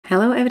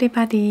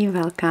everybody,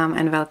 welcome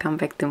and welcome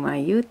back to my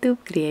YouTube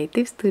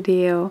creative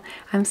studio.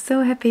 I'm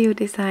so happy you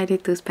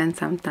decided to spend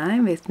some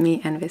time with me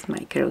and with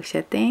my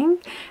crocheting.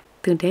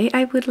 Today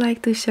I would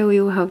like to show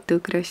you how to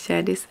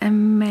crochet this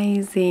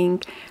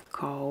amazing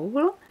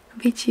cowl,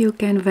 which you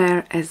can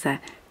wear as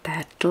a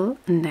turtle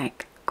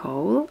neck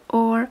cowl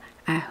or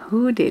a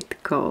hooded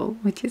cowl,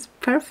 which is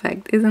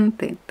perfect,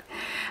 isn't it?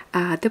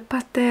 The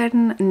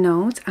pattern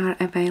notes are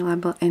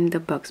available in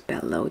the box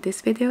below this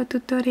video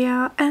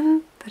tutorial,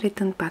 and the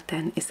written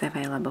pattern is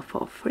available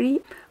for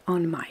free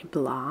on my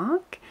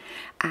blog.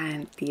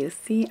 And you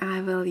see,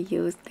 I will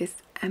use this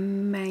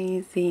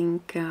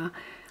amazing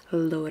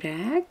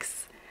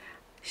lurex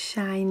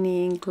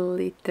shining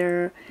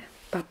glitter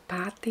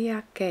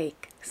Papatya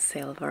cake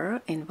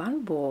silver in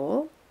one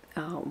bowl,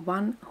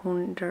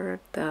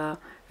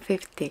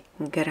 150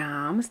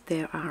 grams.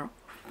 There are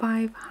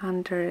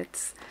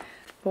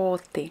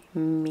 540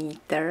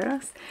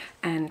 meters,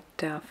 and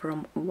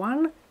from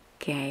one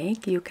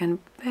cake you can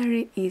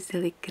very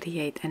easily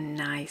create a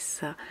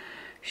nice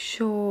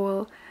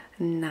shawl,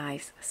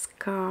 nice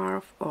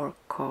scarf or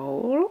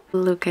cowl.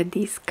 Look at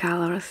these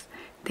colors,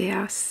 they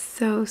are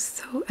so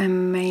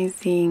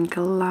amazing,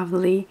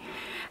 lovely.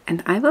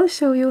 And I will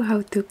show you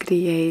how to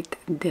create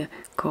the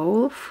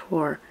cowl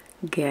for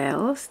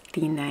girls,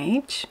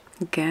 teenage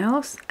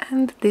girls,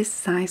 and this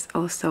size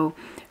also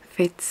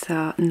fits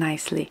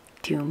nicely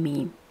to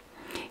me.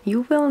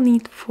 You will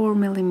need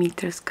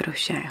 4mm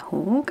crochet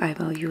hook. I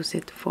will use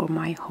it for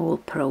my whole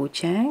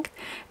project,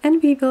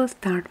 and we will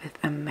start with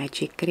a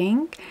magic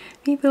ring.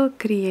 We will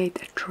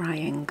create a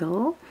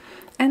triangle,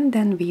 and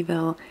then we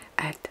will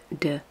add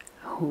the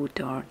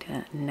hood or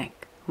the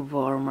neck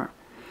warmer.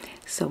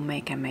 So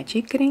make a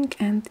magic ring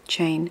and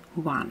chain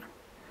 1.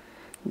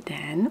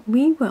 Then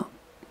we will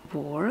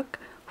work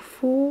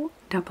 4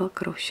 double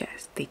crochet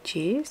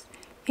stitches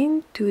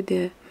into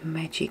the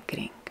magic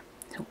ring.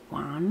 So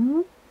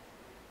 1,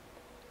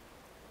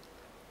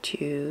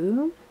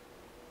 2,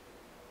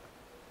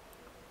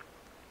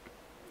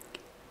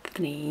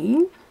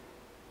 3,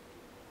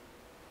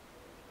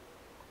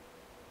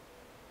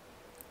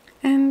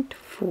 and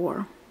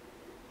 4.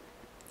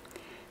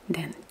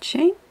 Then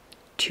chain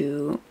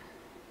 2,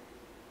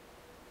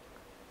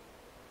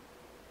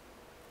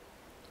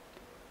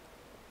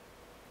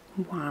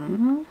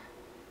 1,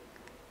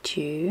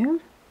 2,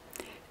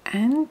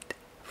 and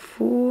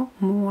 4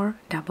 more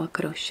double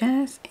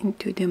crochets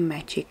into the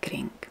magic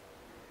ring.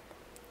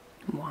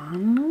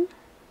 1,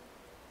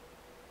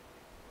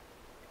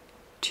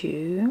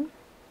 2,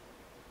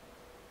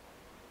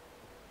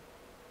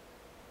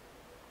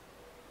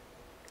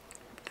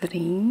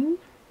 3,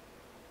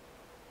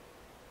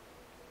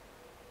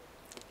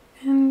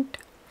 and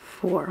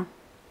 4.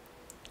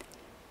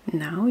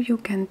 Now you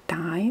can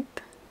tie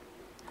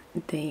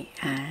the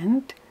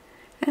end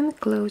and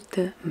close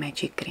the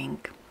magic ring.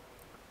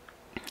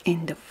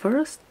 In the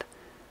first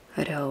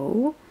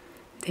row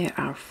there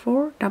are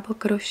 4 double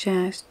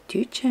crochets,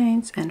 2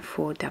 chains and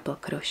 4 double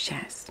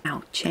crochets.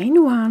 Now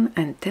chain 1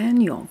 and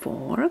turn your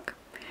work.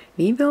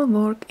 We will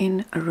work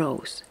in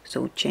rows,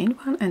 so chain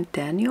 1 and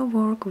turn your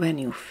work when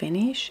you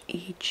finish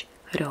each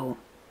row.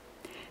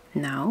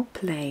 Now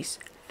place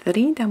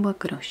 3 double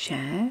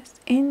crochets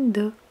in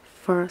the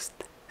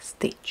first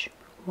stitch.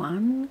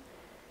 1,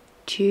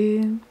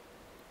 2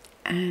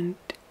 and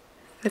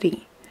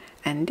 3,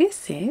 and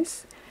this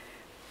is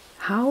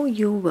how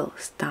you will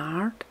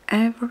start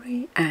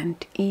every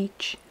and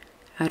each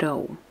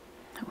row.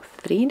 So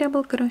 3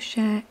 double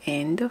crochet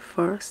in the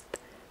first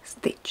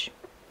stitch,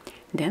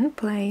 then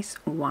place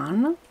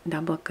 1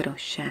 double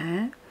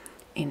crochet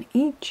in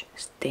each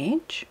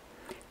stitch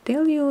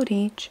till you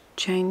reach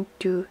chain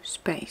 2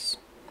 space.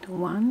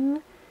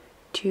 1,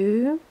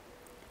 2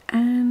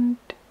 and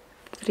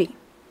 3.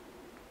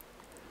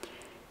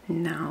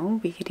 Now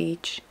we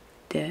reach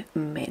the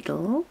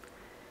middle,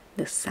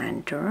 the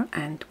center,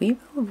 and we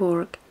will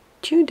work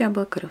 2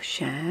 double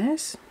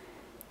crochets,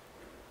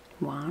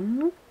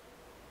 1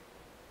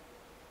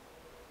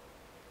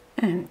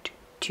 and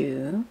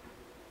 2,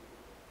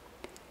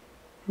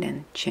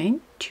 then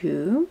chain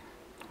 2,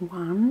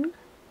 1,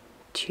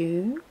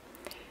 2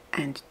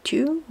 and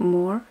 2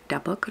 more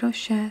double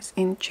crochets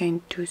in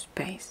chain 2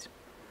 space,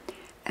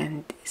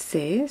 and this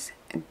is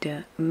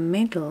the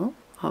middle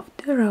of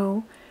the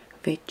row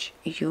which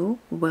you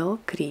will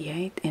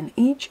create in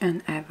each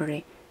and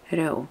every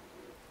row.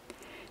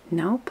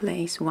 Now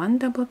place 1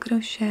 double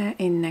crochet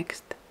in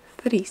next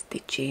 3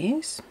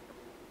 stitches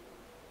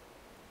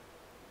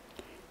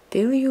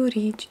till you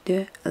reach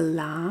the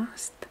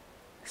last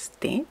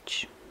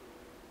stitch,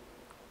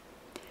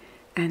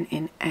 and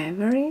in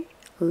every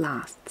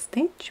last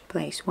stitch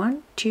place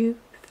 1, 2,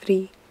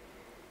 3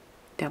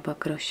 double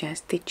crochet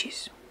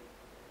stitches.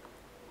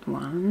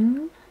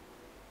 1,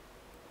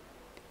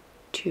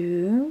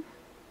 2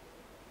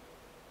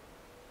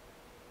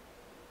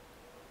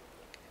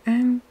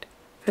 and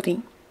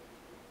 3.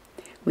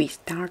 We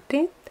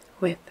started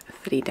with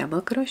 3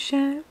 double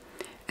crochet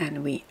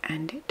and we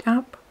ended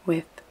up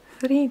with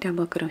 3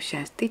 double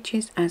crochet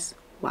stitches as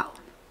well.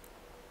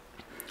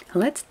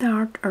 Let's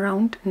start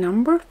round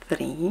number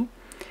 3.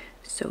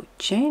 So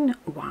chain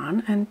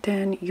 1 and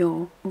turn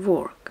your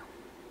work.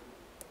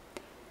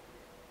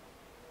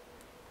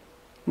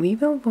 We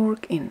will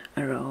work in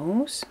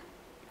rows,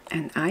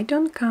 and I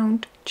don't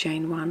count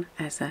chain 1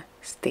 as a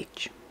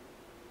stitch.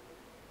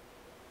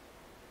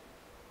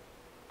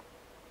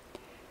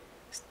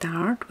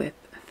 Start with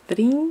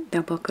 3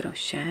 double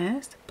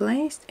crochets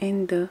placed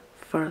in the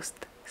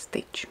first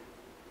stitch.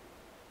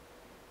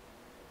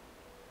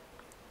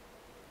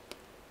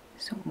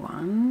 So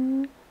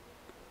 1,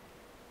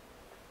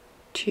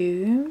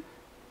 2,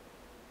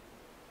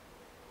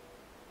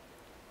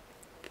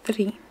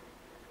 3.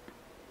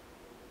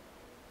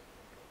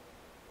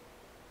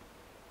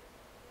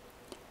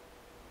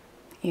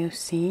 You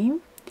see,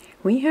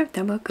 we have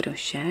double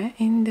crochet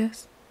in the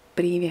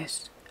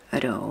previous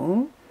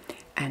row,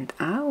 and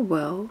I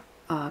will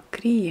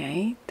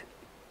create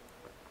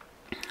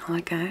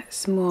like a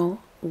small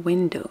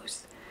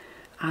windows.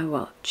 I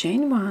will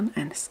chain 1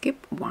 and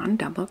skip 1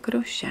 double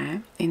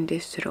crochet in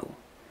this row.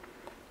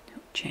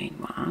 Chain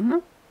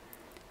 1,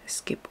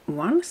 skip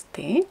 1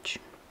 stitch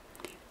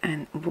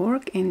and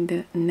work in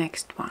the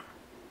next one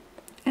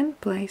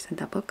and place a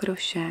double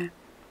crochet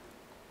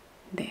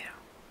there.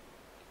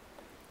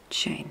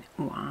 Chain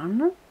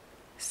 1,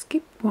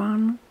 skip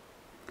 1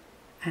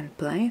 and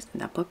place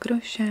double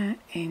crochet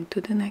into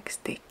the next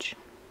stitch.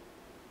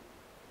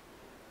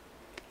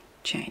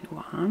 Chain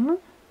 1,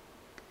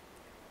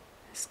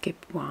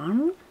 skip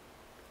 1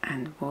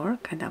 and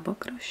work a double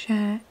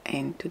crochet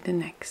into the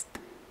next.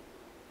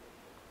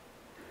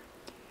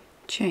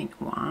 Chain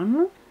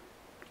 1,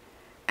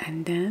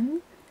 and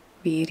then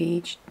we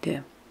reach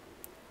the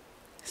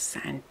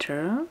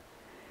center,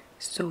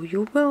 so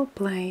you will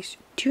place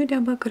 2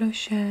 double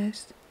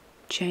crochets,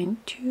 chain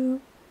 2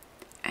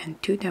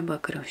 and 2 double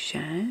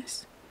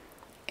crochets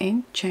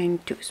in chain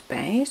 2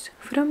 space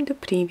from the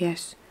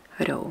previous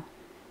row.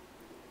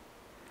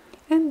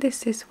 And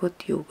this is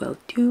what you will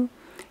do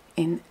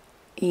in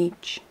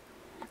each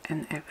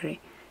and every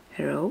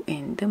row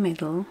in the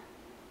middle.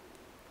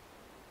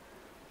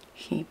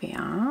 Here we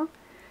are,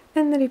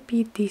 and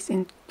repeat these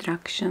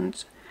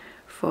instructions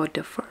for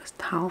the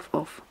first half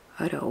of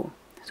a row.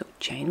 So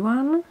chain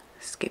 1,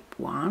 skip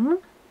 1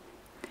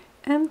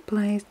 and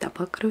place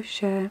double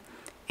crochet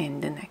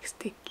in the next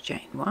stitch.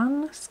 Chain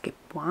 1, skip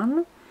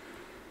 1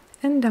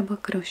 and double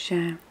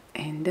crochet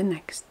in the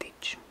next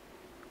stitch.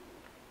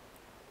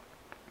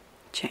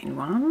 Chain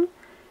 1,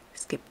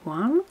 skip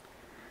 1,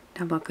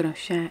 double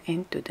crochet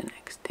into the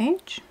next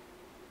stitch.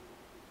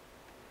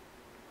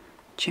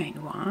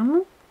 Chain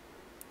 1,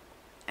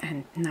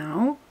 and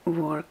now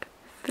work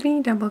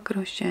 3 double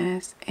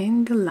crochets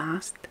in the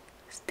last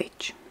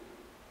stitch.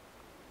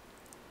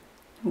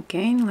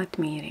 Again, let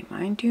me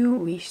remind you,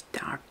 we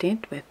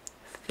started with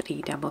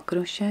 3 double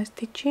crochet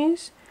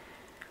stitches.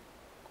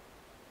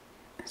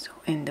 So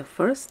in the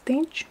first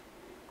stitch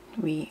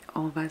we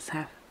always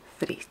have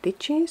 3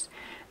 stitches,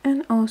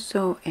 and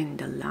also in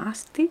the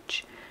last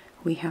stitch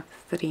we have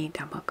 3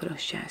 double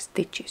crochet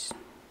stitches.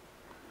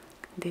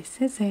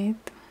 This is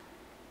it.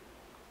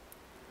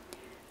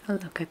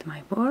 Look at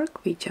my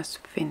work. We just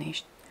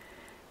finished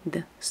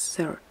the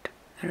 3rd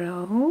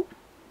row.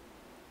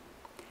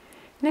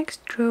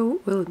 Next row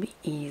will be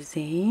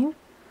easy.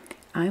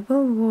 I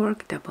will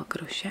work double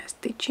crochet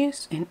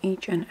stitches in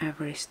each and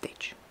every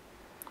stitch.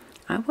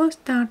 I will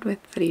start with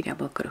 3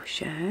 double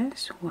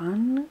crochets.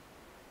 1,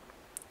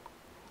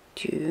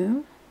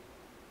 2,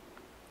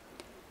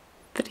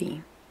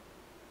 3.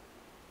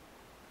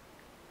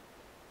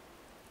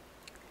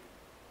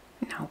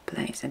 Now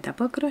place a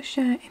double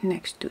crochet in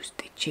next 2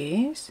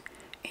 stitches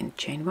in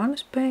chain 1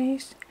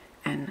 space,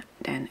 and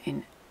then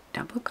in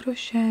double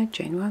crochet,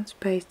 chain 1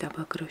 space,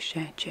 double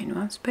crochet, chain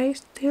 1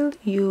 space till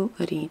you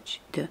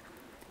reach the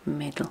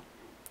middle.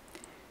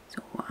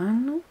 So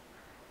 1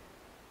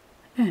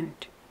 and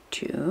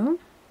 2.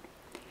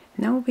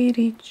 Now we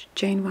reach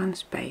chain 1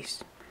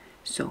 space,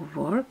 so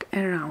work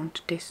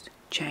around this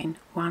chain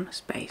 1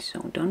 space.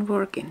 So don't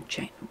work in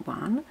chain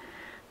 1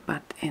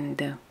 but in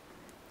the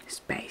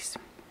space.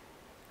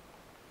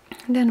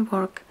 Then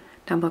work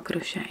double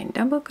crochet in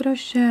double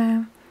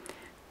crochet,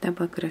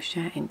 double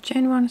crochet in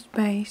chain 1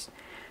 space,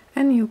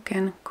 and you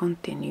can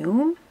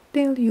continue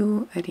till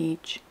you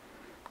reach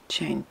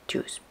chain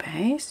 2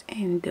 space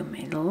in the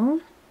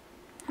middle,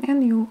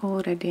 and you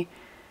already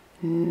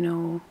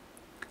know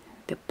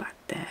the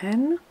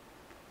pattern.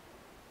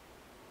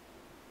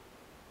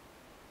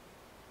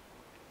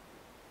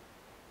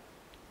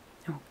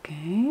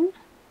 Okay,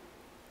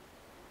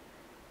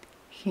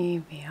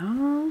 here we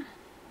are.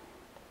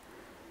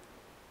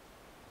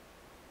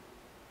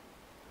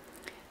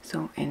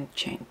 So in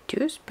chain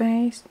 2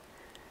 space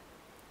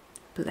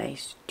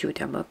place 2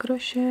 double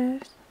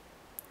crochets,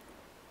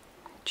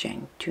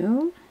 chain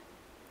 2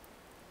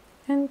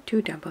 and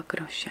 2 double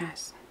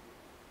crochets.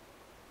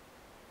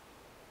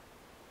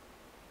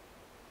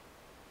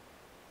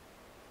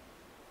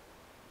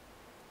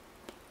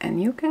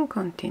 And you can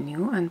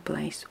continue and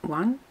place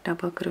 1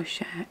 double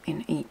crochet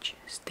in each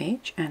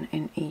stitch and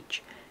in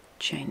each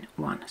chain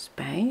 1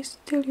 space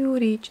till you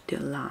reach the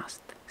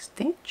last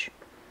stitch,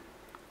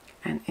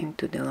 and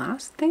into the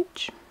last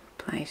stitch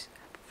place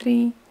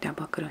 3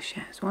 double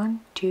crochets.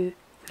 1, 2,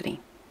 3.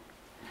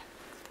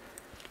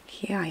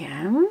 Here I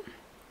am.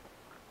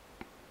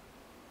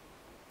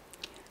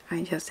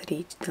 I just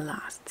reached the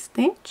last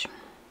stitch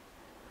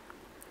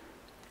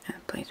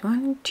and place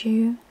 1,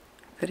 2,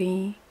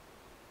 3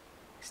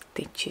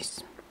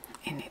 stitches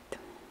in it.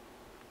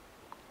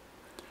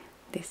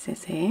 This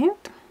is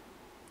it.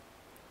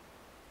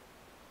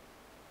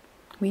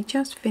 We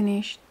just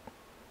finished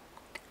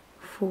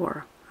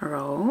 4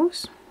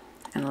 rows,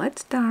 and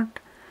let's start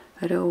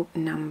row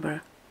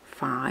number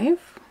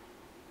 5.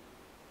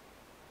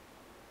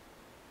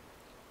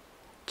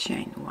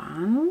 Chain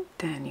 1,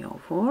 then your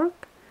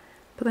work,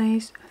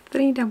 place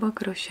 3 double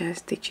crochet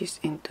stitches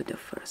into the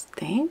first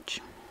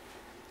stitch,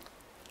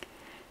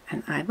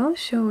 and I will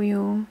show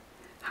you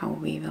how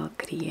we will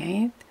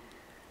create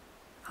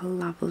a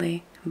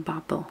lovely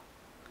bubble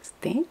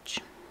stitch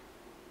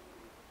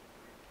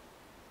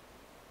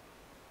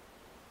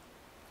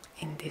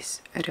in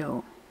this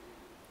row.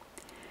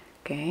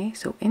 Okay,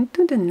 so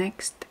into the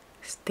next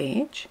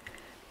stitch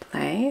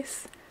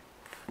place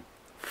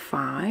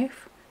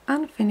 5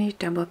 unfinished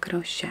double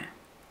crochet.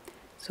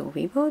 So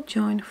we will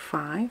join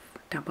 5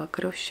 double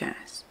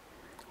crochets.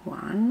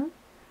 1,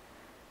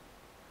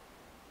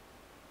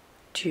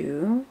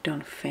 2,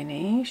 don't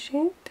finish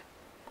it.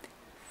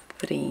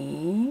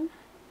 3,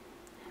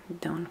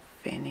 don't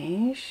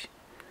finish.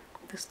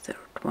 The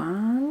third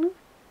one,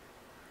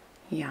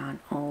 yarn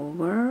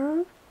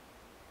over.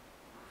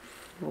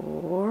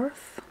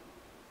 4th,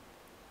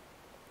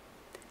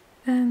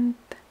 and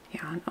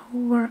yarn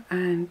over,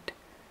 and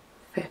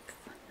 5th.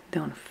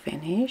 Don't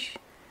finish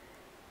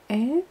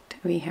it.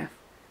 We have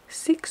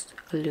 6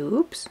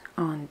 loops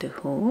on the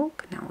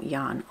hook. Now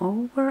yarn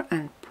over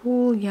and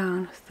pull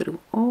yarn through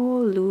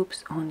all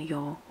loops on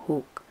your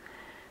hook.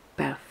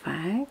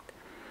 Perfect.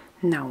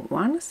 Now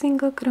 1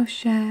 single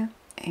crochet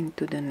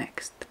into the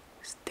next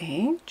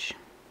stitch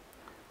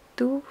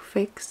to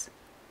fix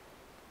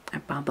a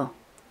bubble,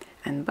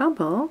 and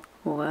bubble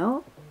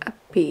will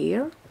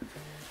appear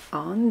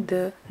on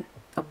the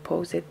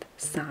opposite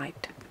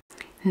side.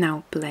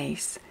 Now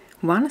place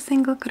 1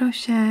 single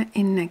crochet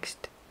in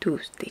next 2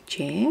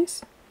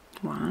 stitches.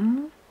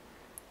 1,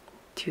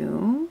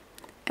 2,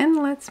 and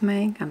let's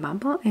make a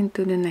bubble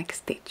into the next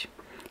stitch.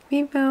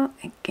 We will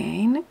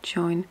again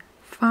join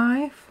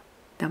 5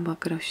 double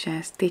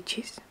crochet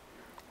stitches.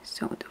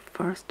 So the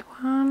first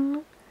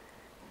one,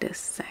 the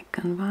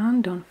second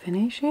one, don't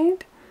finish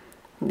it,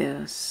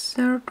 the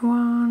third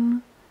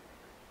one,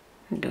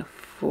 the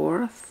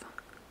 4th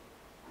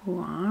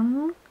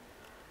one,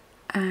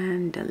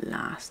 and the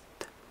last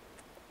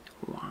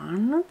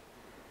one.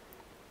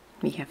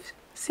 We have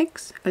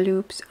 6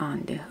 loops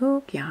on the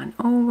hook. Yarn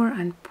over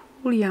and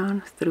pull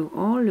yarn through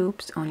all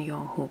loops on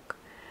your hook.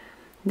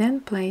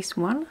 Then place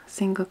 1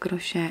 single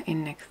crochet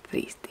in next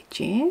 3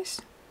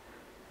 stitches.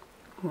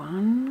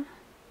 1,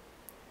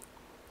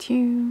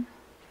 2,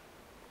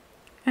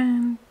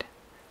 and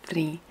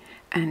 3,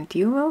 and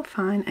you will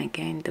find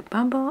again the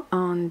bubble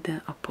on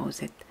the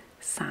opposite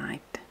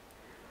side.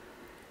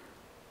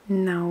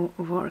 Now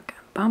work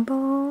a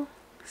bubble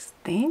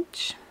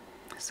stitch,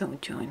 so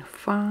join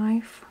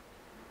 5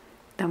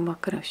 double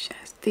crochet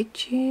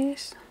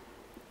stitches,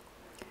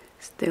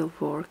 still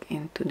work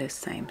into the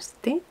same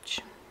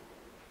stitch.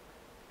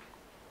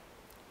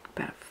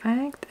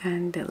 Perfect.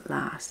 And the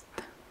last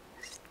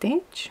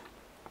stitch,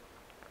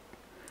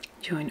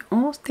 join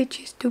all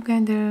stitches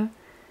together,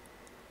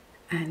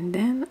 and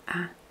then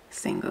a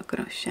single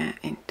crochet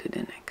into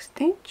the next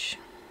stitch.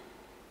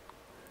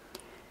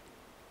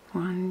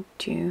 1,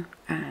 2,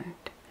 and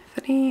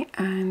 3,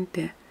 and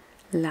the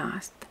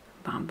last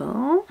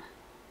bubble.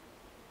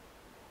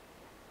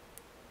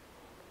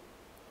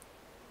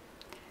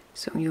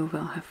 So you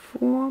will have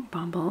 4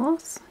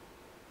 bubbles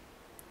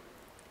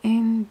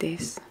in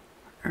this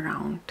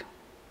round.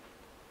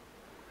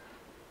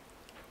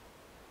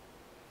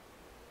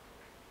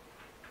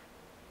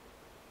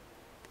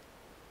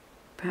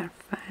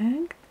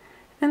 Perfect.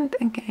 And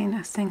again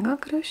a single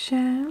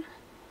crochet,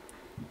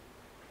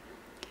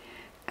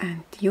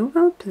 and you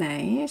will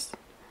place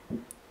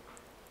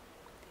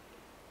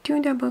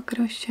 2 double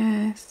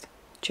crochets,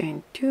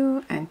 chain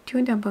 2, and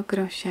 2 double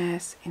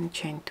crochets in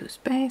chain 2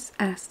 space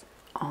as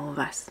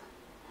always.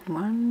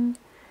 1,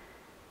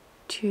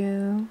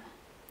 2,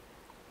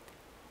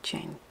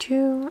 chain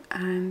 2,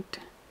 and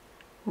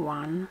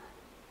 1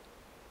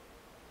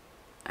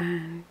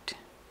 and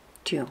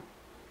 2.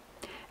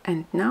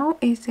 And now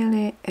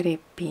easily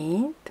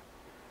repeat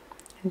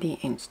the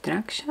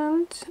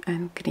instructions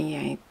and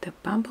create the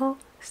bubble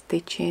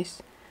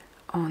stitches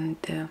on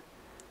the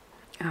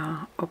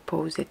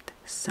opposite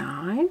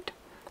side.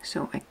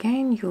 So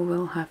again you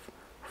will have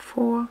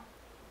 4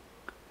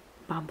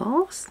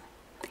 bubbles,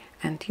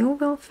 and you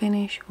will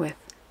finish with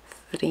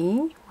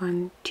 3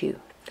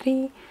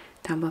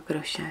 double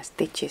crochet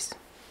stitches.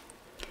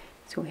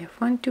 So we have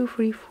 1, 2,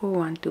 3, 4,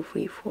 1, 2,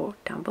 3, 4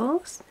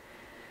 doubles,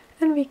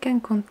 and we can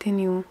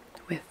continue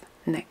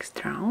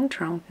next round,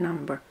 round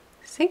number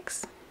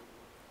 6.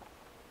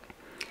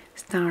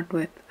 Start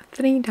with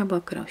 3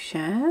 double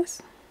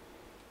crochets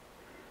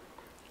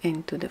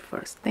into the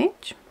first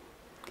stitch,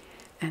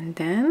 and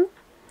then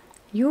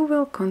you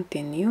will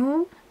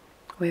continue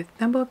with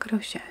double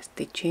crochet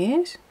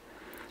stitches,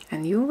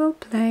 and you will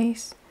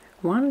place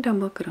 1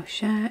 double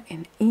crochet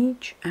in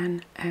each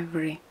and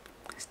every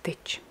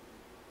stitch.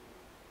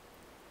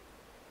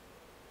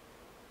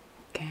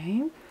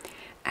 Okay,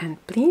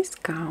 and please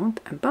count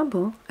a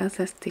bubble as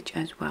a stitch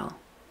as well.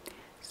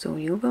 So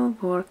you will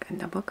work a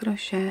double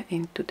crochet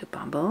into the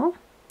bubble,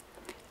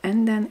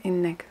 and then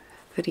in next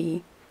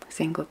 3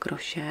 single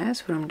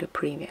crochets from the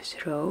previous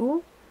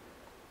row,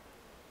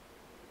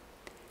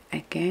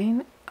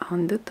 again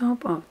on the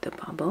top of the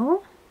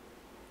bubble,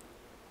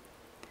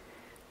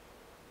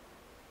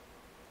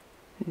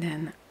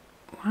 then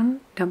 1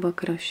 double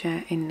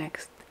crochet in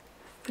next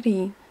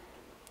 3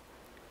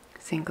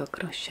 single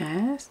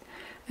crochets,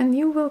 and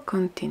you will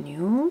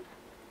continue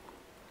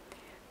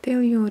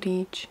till you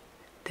reach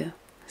the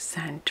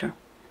center.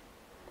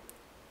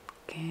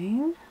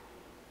 Okay,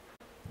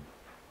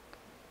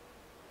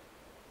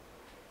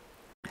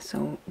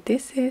 so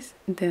this is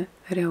the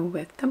row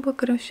with double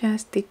crochet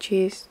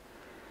stitches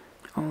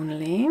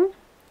only.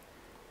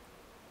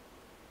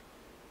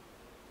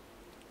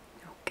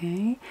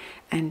 Okay,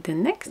 and the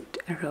next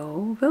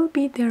row will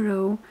be the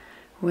row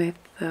with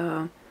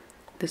the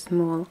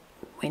small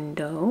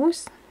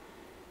windows.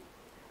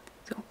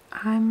 So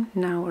I'm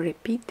now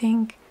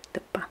repeating the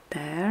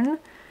pattern,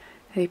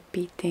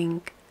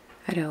 repeating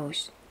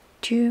rows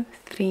 2,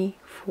 3,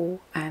 4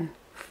 and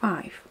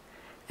 5,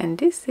 and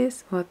this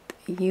is what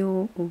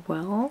you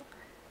will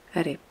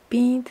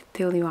repeat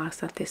till you are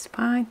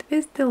satisfied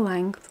with the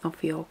length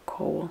of your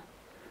cowl.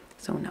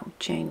 So now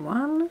chain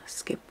 1,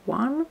 skip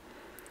 1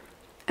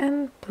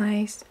 and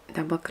place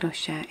double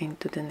crochet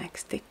into the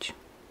next stitch.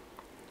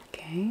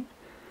 Okay,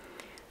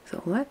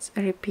 so let's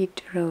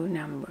repeat row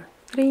number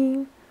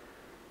 3,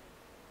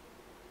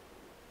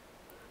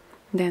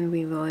 then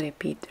we will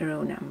repeat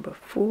row number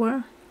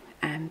 4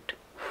 and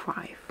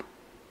 5.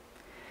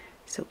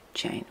 So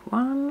chain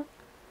 1,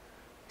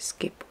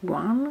 skip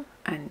 1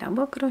 and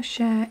double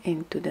crochet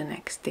into the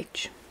next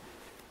stitch.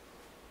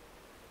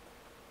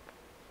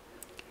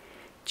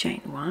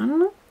 Chain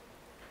 1,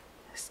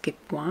 skip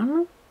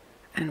 1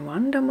 and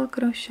 1 double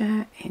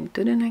crochet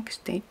into the next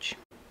stitch.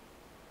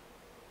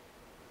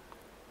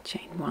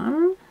 Chain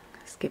 1,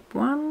 skip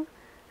 1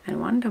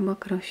 and 1 double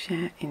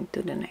crochet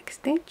into the next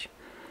stitch,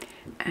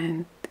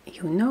 and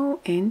you know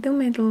in the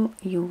middle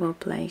you will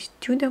place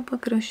 2 double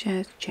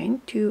crochets,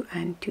 chain 2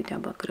 and 2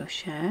 double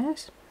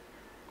crochets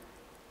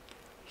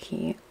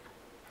here,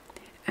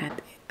 and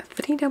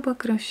 3 double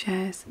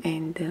crochets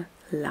in the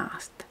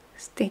last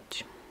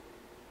stitch.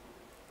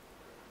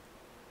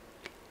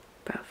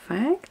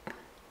 Perfect.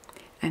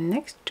 And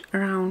next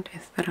round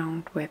is the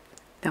round with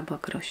double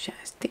crochet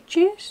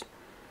stitches,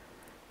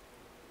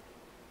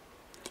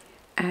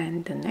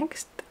 and the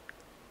next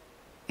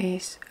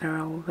is a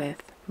row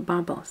with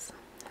bubbles.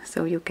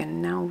 So you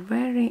can now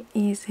very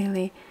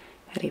easily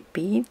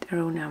repeat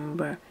row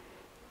number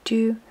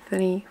 2,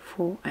 3,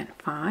 4 and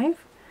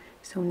 5.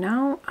 So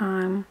now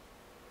I'm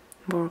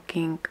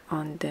working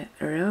on the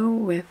row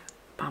with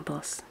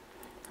bubbles.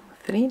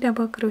 3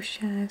 double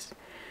crochets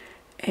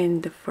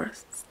in the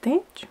first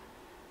stitch,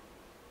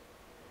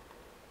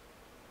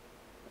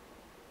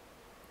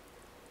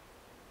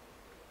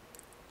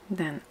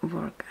 then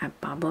work a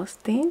bubble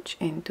stitch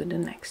into the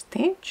next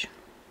stitch.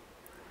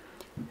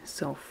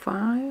 So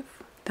 5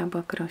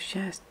 double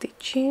crochet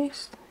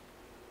stitches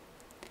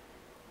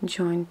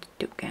joined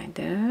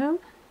together,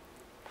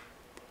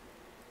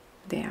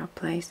 they are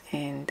placed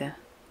in the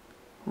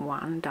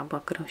 1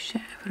 double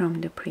crochet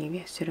from the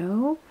previous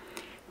row.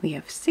 We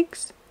have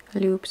 6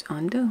 loops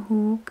on the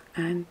hook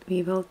and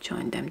we will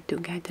join them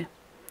together.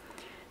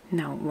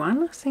 Now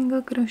 1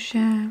 single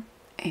crochet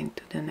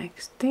into the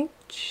next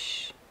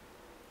stitch,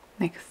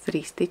 next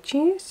 3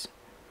 stitches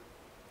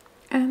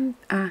and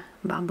a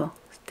bubble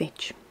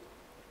stitch.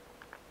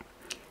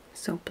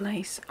 So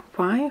place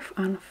 5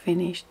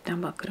 unfinished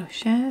double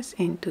crochets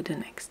into the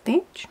next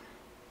stitch,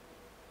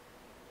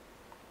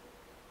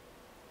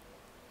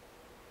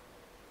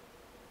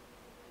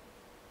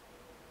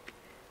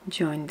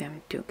 join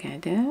them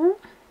together.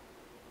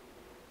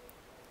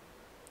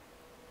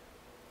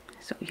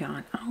 So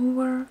yarn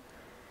over,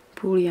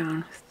 pull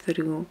yarn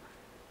through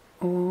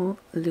all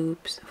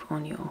loops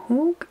on your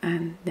hook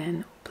and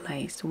then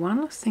place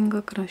 1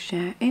 single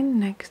crochet in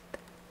next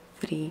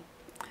 3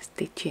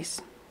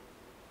 stitches.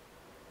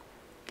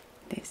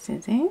 This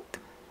is it,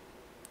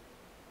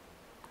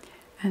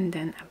 and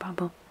then a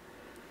bubble.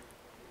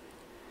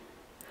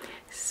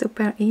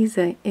 Super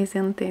easy,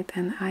 isn't it?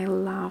 And I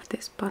love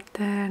this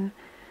pattern.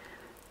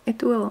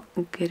 It will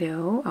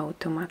grow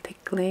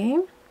automatically.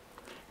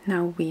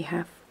 Now we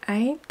have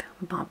 8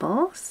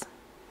 bubbles.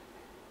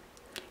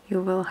 You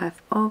will have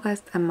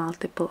always a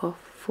multiple of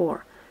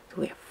 4.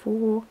 So we have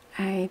 4,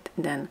 8,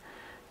 then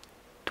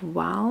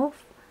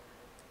 12,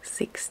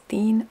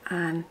 16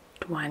 and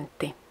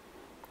 20.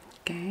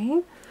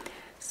 Okay,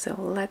 so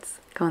let's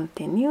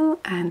continue,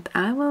 and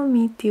I will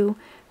meet you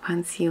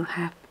once you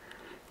have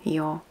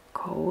your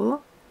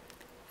cowl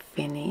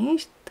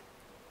finished,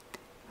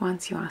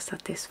 once you are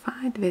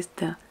satisfied with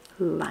the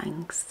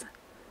length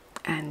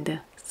and the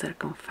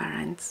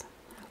circumference.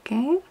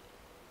 Okay,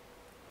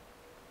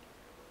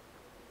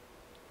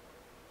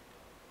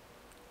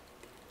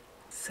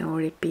 so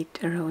repeat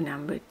row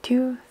number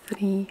 2,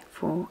 3,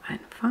 4 and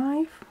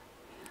 5,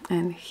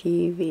 and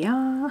here we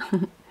are.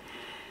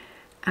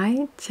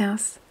 I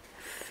just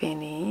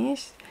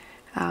finished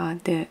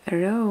the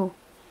row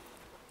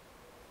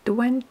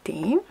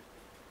 20.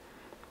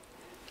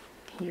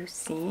 You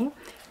see,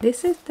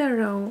 this is the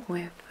row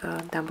with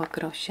double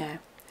crochet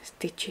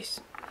stitches,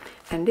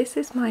 and this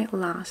is my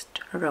last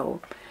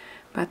row.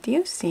 But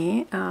you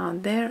see,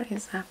 there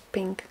is a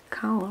pink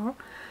color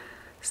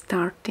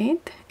started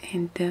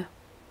in the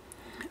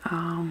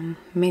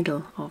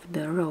middle of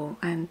the row,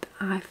 and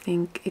I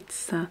think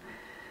it's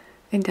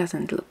it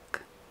doesn't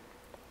look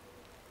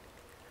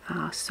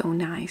so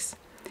nice.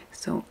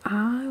 So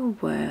I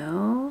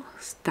will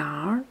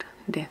start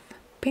with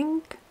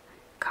pink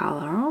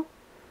color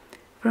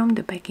from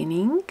the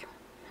beginning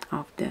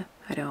of the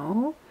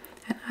row,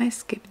 and I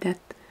skip that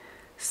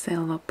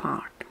silver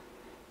part.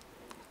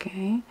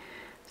 Okay,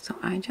 so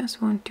I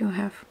just want to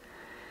have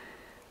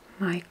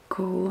my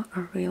cowl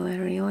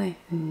really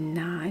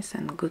nice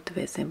and good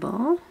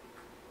visible.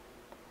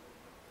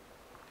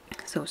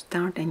 So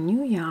start a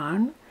new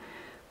yarn,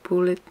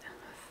 pull it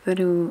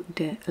through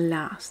the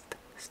last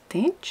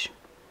stitch,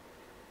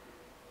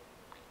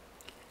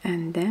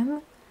 and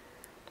then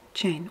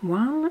chain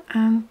 1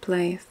 and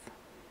place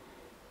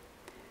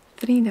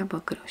 3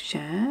 double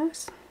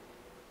crochets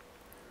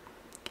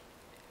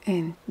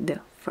in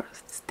the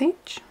first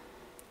stitch,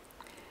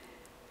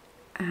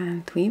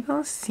 and we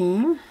will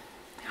see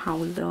how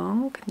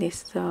long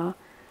this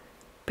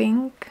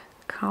pink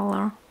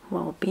color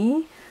will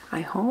be.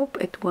 I hope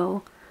it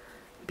will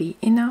be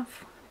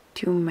enough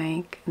to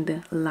make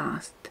the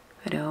last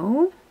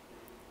row.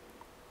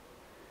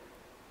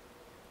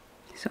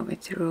 So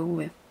it's a row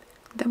with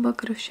double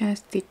crochet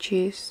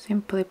stitches.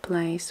 Simply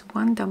place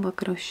 1 double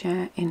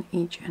crochet in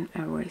each and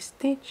every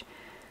stitch.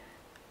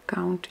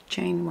 Count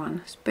chain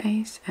 1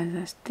 space as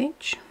a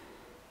stitch.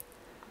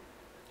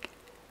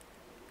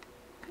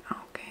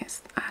 Okay,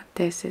 so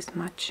this is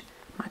much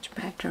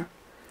better.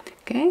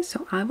 Okay,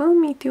 so I will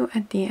meet you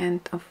at the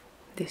end of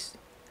this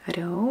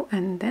row,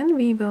 and then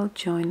we will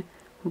join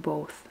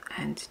both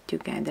ends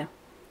together.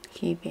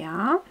 Here we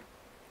are.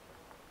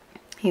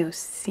 You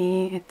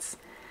see, it's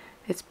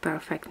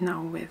perfect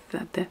now with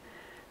the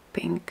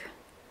pink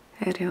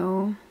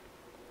row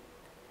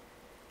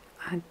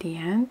at the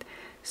end.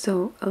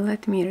 So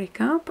let me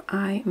recap.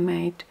 I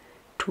made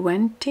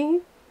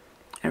 20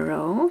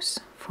 rows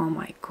for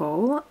my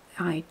cowl.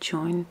 I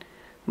joined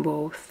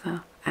both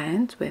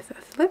ends with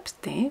a slip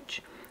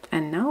stitch,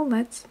 and now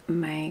let's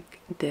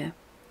make the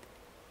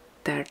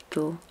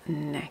turtle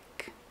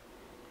neck.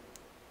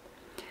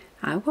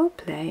 I will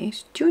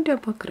place 2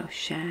 double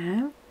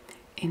crochet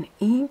in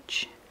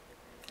each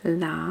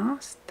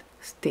last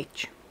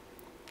stitch.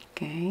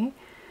 Okay,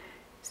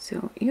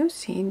 so you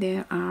see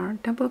there are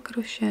double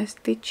crochet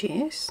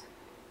stitches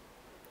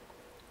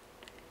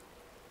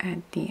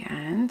at the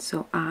end,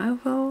 so I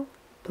will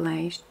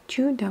place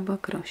 2 double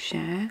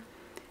crochet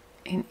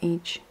in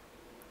each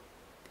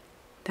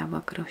double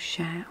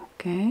crochet.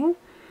 Okay,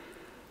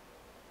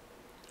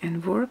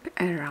 and work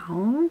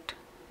around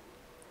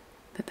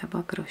the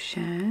double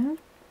crochet.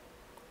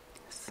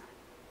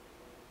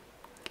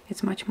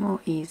 It's much more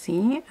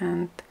easy,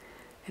 and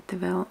it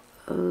will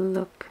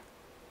look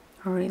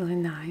really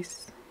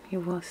nice, you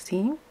will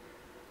see.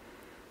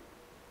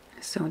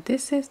 So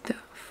this is the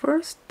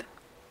first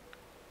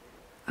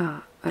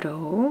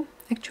row.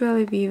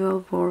 Actually, we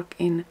will work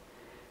in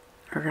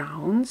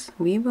rounds.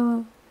 We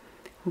will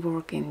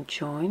work in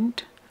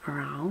joined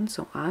rounds.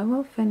 So I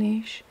will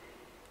finish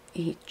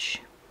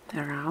each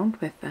round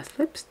with a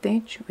slip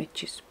stitch,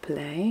 which is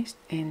placed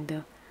in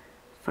the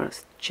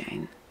first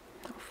chain,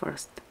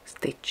 first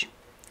stitch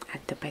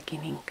at the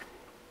beginning.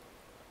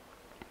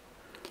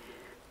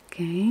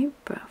 Okay,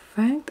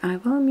 perfect. I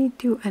will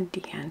meet you at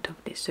the end of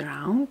this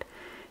round.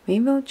 We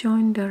will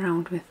join the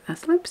round with a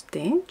slip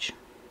stitch,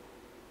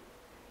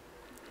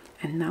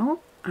 and now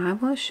I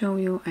will show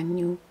you a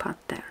new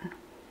pattern.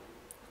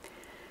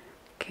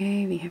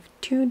 Okay, we have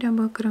 2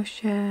 double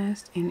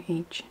crochets in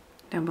each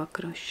double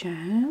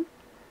crochet.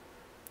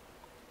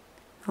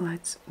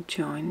 Let's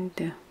join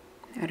the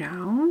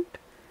round,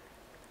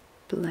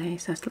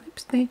 place a slip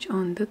stitch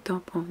on the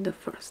top of the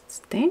first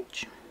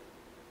stitch.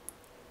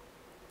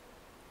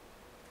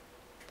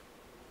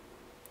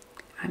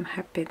 I'm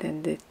happy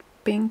that the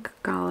pink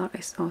color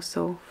is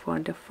also for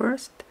the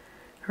first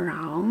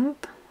round.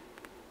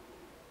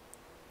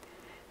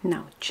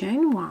 Now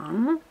chain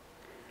 1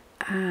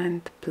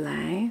 and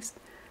place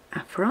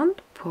a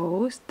front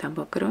post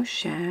double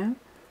crochet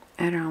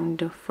around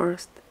the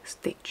first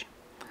stitch.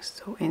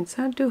 So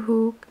insert the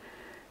hook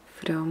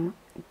from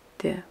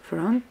the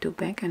front to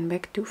back and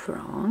back to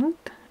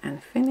front,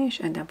 and finish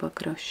a double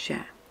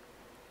crochet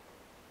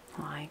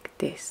like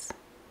this.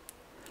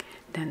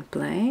 Then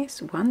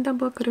place 1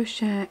 double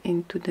crochet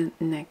into the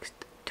next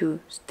 2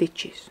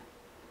 stitches,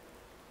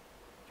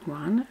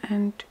 1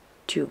 and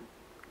 2.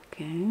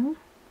 Okay,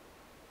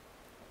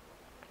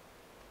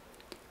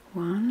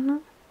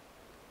 1,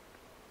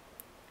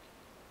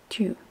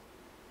 2.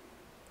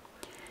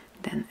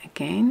 Then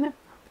again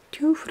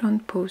 2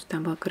 front post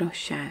double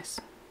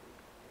crochets,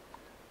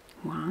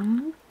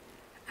 1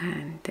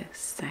 and the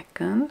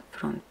second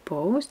front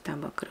post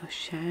double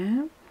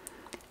crochet,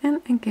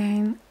 and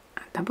again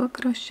a double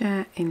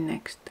crochet in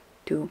next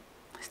 2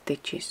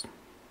 stitches.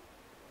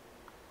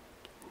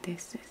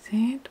 This is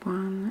it,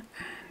 1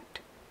 and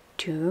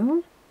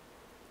 2,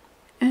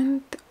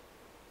 and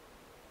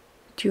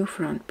 2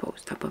 front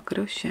post double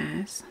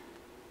crochets,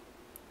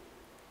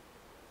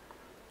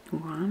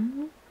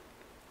 1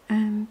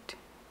 and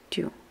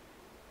 2.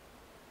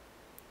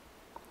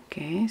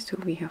 Okay, so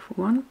we have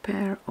 1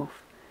 pair of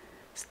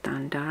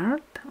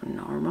standard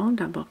normal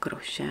double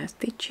crochet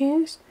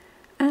stitches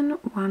and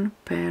 1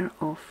 pair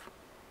of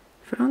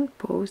front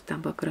post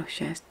double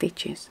crochet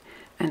stitches,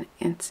 and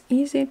it's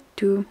easy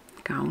to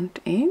count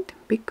it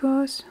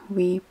because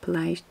we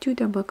place 2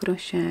 double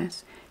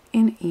crochets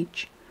in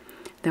each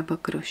double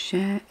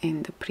crochet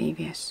in the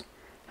previous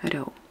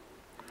row.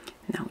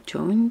 Now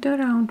join the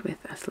round with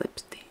a slip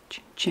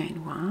stitch,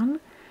 chain 1,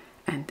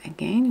 and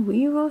again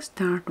we will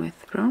start with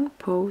front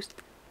post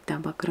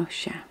double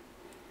crochet.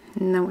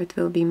 Now it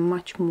will be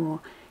much more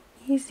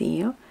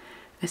easier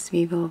as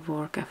we will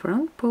work a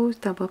front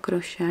post double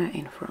crochet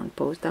in front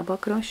post double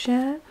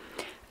crochet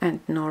and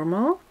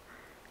normal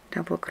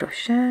double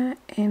crochet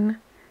in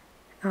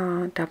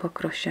double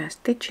crochet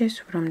stitches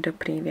from the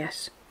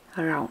previous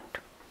round.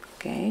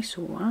 Okay,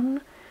 so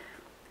 1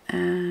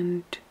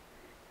 and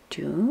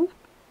 2,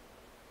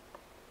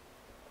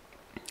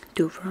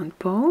 2 front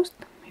post,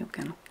 you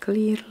can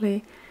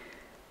clearly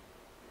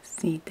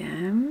see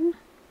them,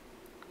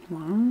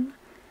 1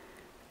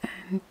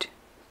 and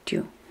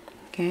 2.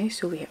 Okay,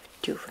 so we have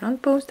 2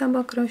 front post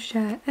double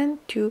crochet and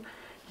 2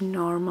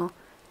 normal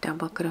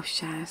double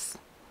crochets,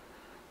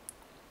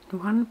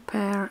 1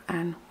 pair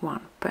and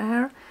 1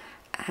 pair,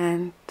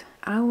 and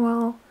I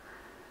will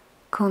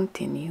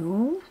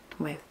continue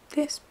with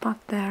this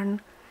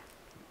pattern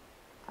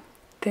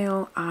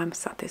till I'm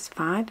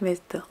satisfied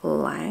with the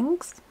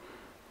length,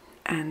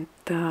 and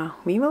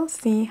we will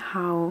see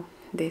how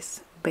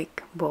this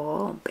big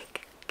ball,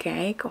 big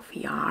cake of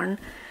yarn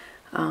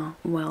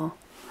will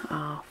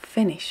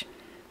finish.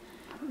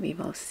 We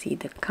will see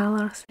the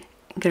colors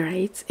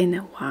grades in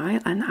a while,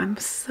 and I'm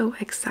so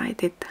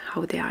excited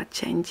how they are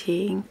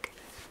changing.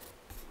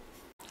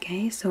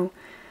 Okay, so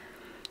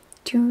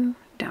 2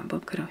 double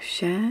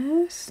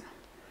crochets,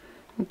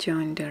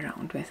 join the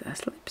round with a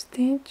slip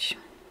stitch.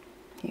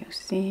 You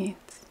see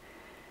it's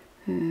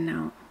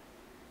now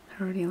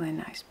a really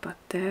nice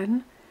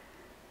pattern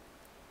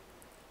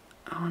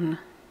on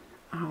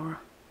our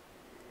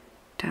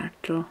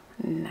turtle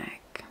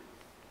neck.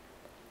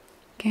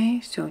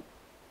 Okay, so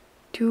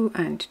 2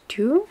 and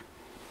 2.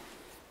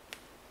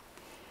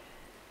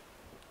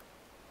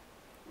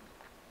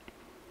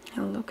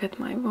 Look at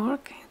my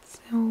work, it's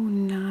so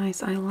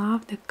nice. I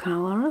love the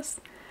colors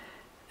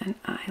and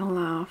I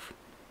love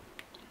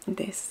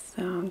this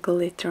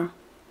glitter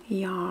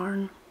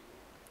yarn.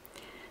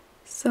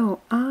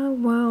 So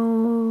I'm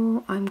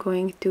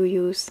going to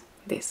use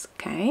this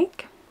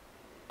cake.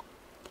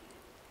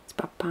 It's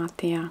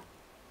Papatya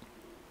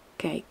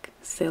Cake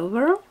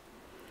Silver.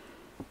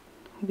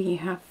 We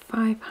have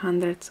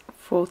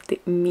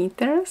 540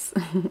 meters,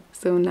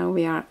 so now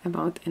we are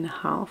about in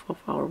half of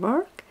our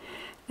work,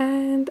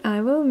 and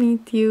I will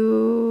meet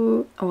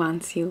you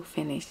once you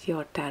finish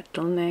your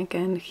turtleneck.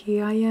 And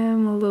here I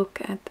am, look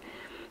at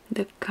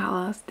the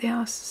colors, they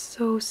are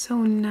so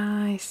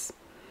nice.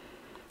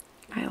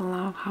 I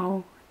love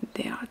how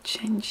they are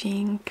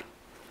changing.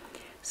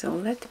 So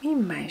let me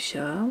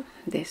measure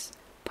this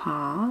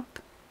part.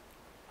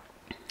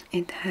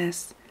 It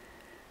has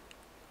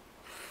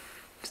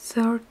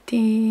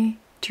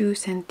 32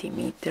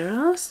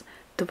 centimeters,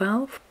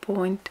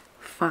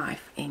 12.5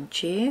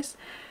 inches,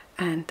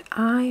 and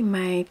I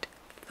made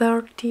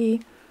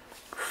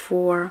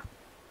 34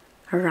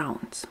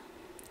 rounds.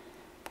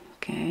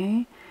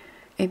 Okay,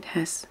 it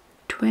has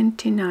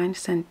 29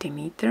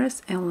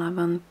 centimeters,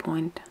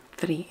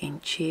 11.3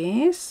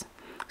 inches,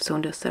 so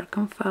the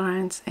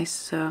circumference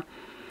is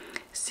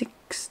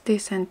 60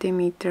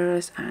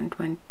 centimeters and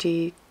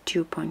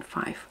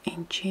 22.5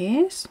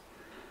 inches.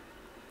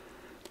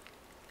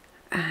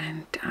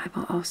 And I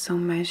will also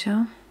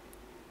measure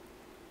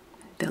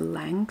the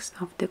length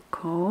of the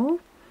cowl.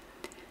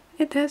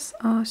 It has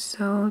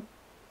also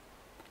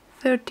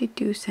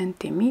 32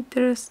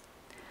 centimeters,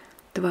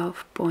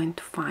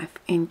 12.5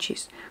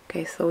 inches.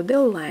 Okay, so the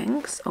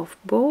length of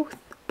both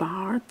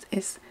parts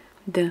is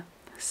the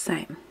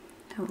same.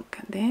 Look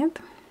at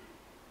that.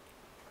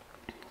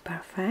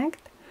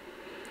 Perfect.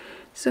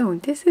 So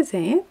this is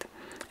it,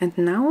 and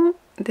now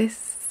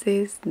this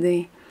is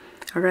the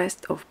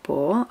rest of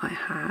ball I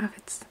have.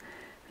 It's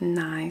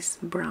nice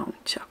brown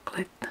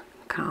chocolate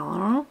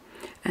color,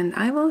 and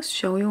I will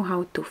show you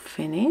how to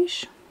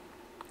finish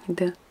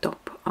the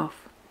top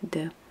of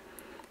the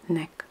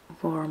neck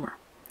warmer.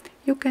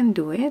 You can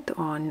do it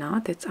or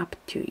not, it's up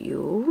to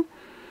you.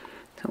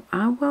 So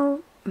I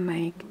will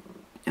make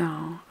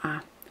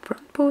a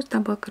front post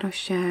double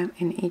crochet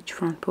in each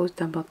front post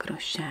double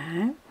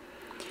crochet,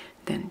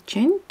 then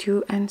chain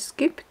 2 and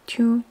skip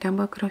 2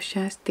 double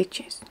crochet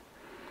stitches.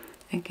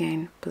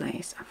 Again,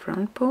 place a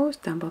front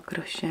post double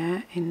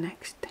crochet in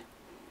next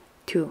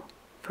 2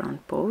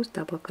 front post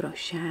double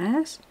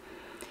crochets,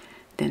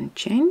 then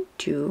chain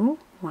 2,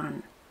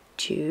 1,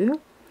 2,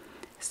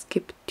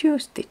 skip 2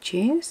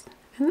 stitches,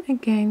 and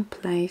again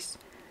place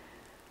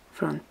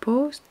front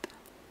post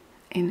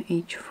in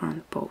each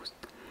front post.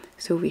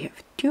 So we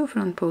have 2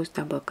 front post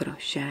double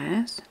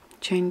crochets,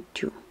 chain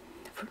 2,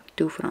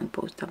 2 front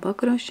post double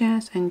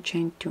crochets and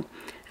chain 2,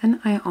 and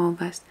I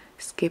always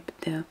skip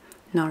the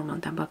normal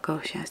double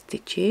crochet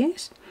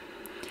stitches.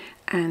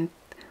 And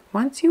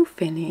once you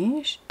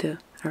finish the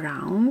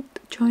round,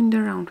 join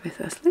the round with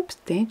a slip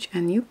stitch,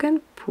 and you can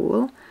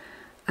pull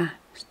a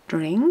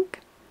string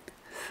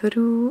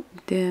through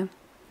the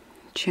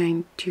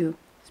chain 2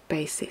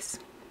 spaces.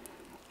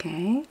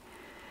 Okay,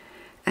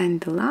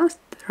 and the last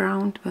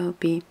round will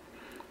be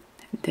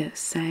the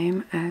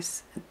same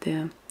as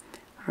the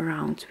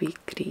rounds we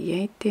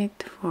created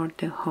for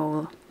the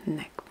whole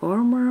neck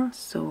warmer.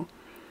 So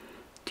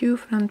 2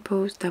 front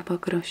post double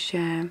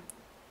crochet,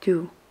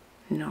 2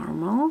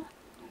 normal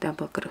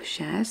double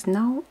crochets.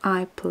 Now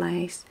I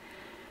place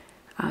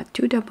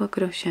 2 double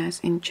crochets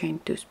in chain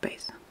 2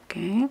 space.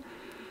 Okay,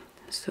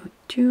 so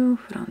 2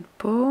 front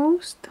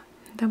post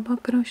double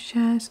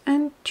crochets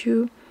and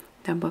 2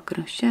 double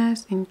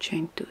crochets in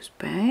chain 2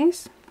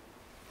 space.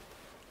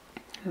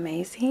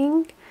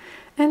 Amazing.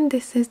 And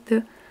this is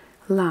the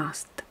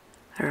last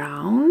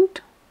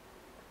round,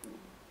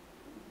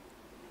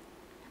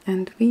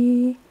 and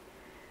we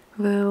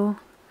will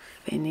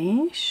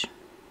finish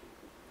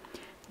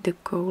the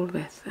cowl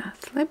with a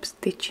slip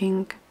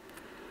stitching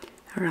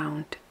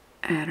around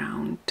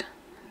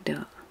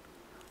the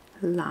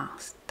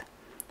last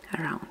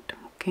round.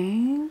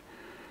 Okay,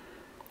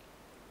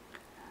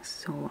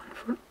 so 1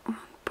 front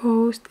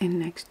post in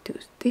next 2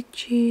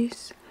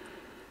 stitches,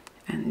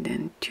 and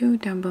then 2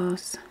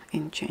 doubles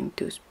in chain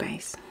 2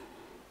 space,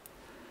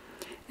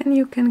 and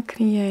you can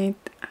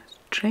create a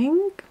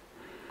string.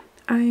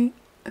 I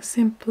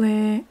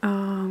simply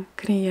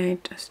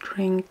create a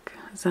string,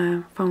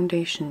 the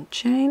foundation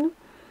chain.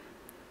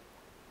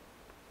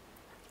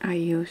 I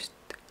used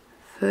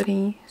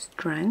 3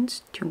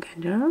 strands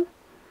together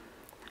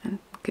and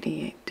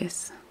create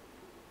this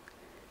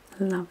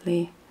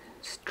lovely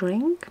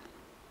string.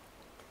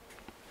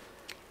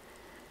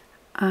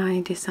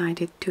 I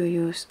decided to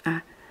use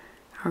a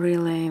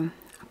really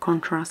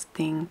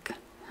contrasting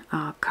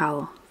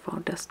color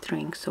for the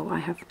string, so I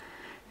have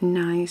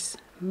nice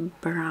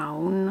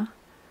brown,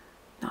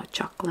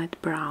 chocolate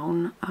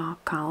brown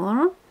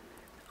color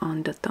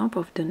on the top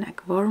of the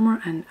neck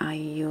warmer, and I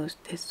used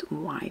this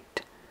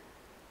white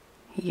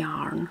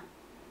yarn.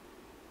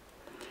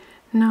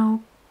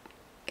 Now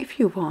if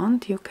you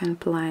want, you can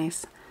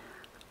place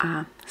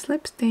a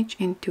slip stitch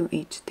into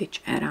each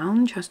stitch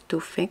around just to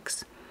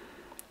fix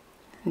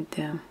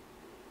the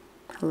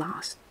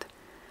last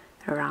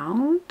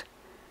round.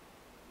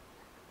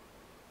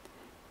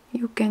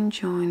 You can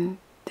join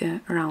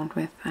the round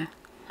with a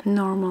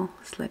normal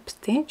slip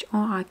stitch,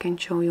 or I can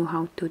show you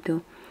how to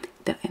do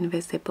the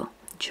invisible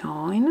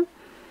join,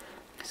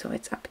 so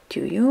it's up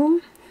to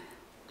you.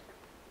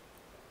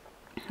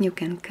 You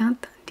can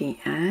cut the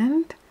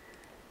end,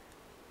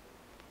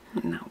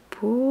 now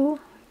pull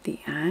the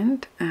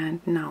end,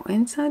 and now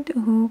inside the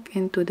hook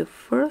into the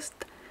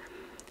first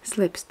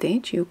slip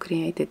stitch you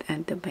created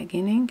at the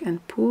beginning,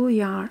 and pull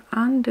yarn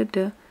under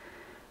the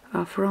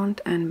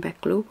front and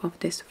back loop of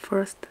this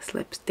first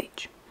slip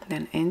stitch.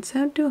 Then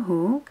insert the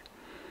hook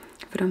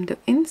from the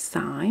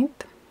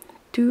inside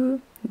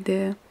to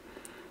the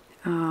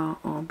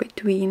or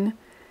between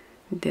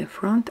the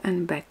front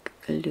and back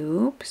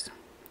loops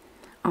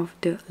of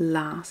the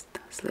last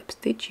slip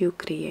stitch you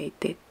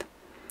created,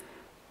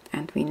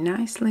 and we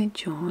nicely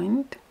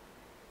joined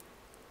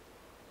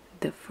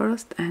the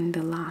first and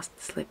the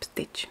last slip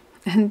stitch.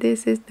 And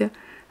this is the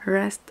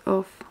rest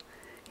of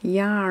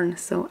yarn,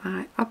 so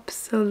I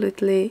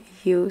absolutely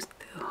used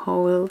the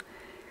whole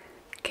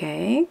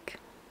cake.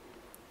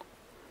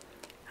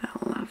 I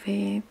love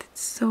it,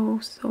 it's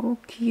so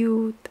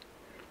cute.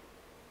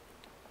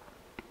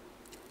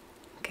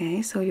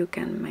 Okay, so you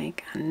can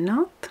make a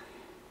knot,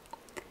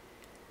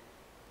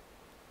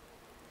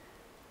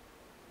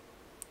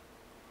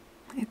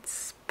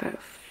 it's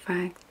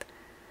perfect.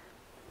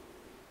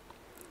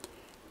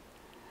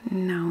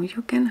 Now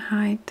you can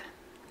hide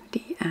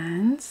the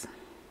ends.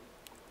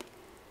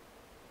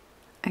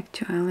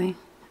 Actually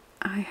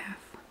I have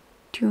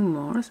 2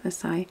 more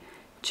as I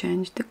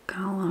changed the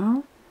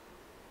color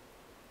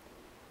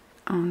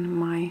on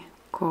my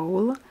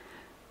cowl,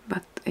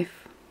 but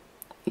if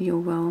you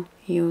will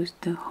use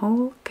the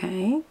whole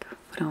cake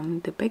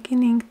from the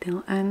beginning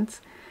till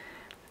ends.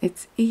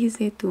 It's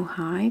easy to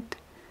hide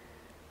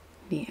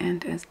the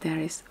end as there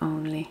is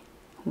only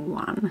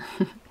one.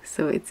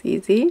 So it's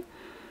easy.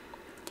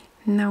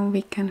 Now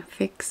we can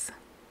fix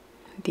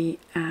the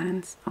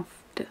ends of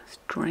the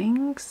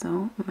string,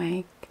 so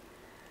make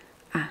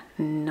a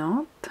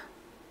knot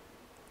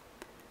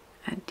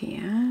at the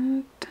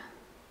end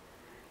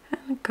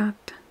and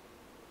cut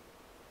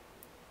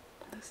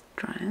the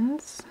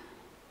strands.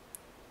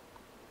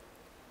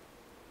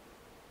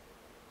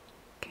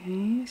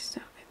 Okay,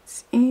 so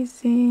it's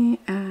easy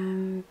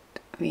and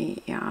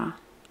we are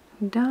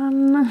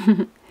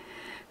done.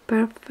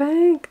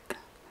 Perfect.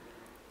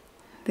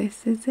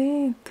 This is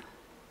it.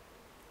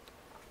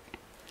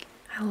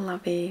 I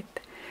love it.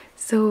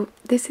 So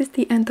this is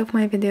the end of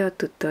my video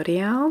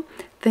tutorial.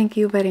 Thank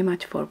you very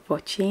much for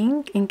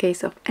watching. In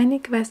case of any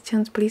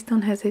questions, please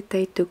don't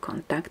hesitate to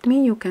contact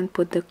me. You can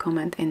put the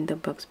comment in the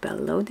box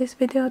below this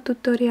video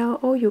tutorial,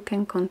 or you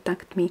can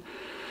contact me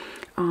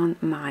on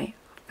my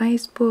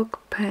Facebook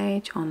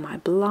page, on my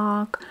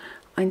blog,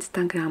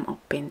 Instagram or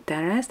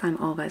Pinterest. I'm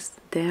always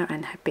there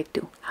and happy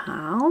to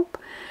help.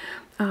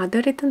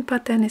 The written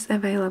pattern is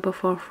available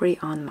for free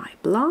on my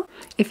blog.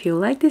 If you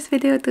like this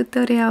video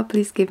tutorial,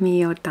 please give me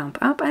your thumb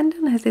up and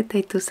don't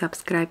hesitate to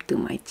subscribe to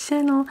my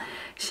channel,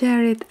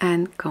 share it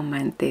and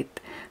comment it.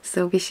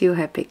 So wish you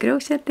happy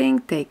crocheting,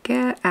 take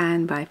care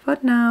and bye for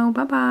now.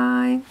 Bye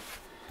bye.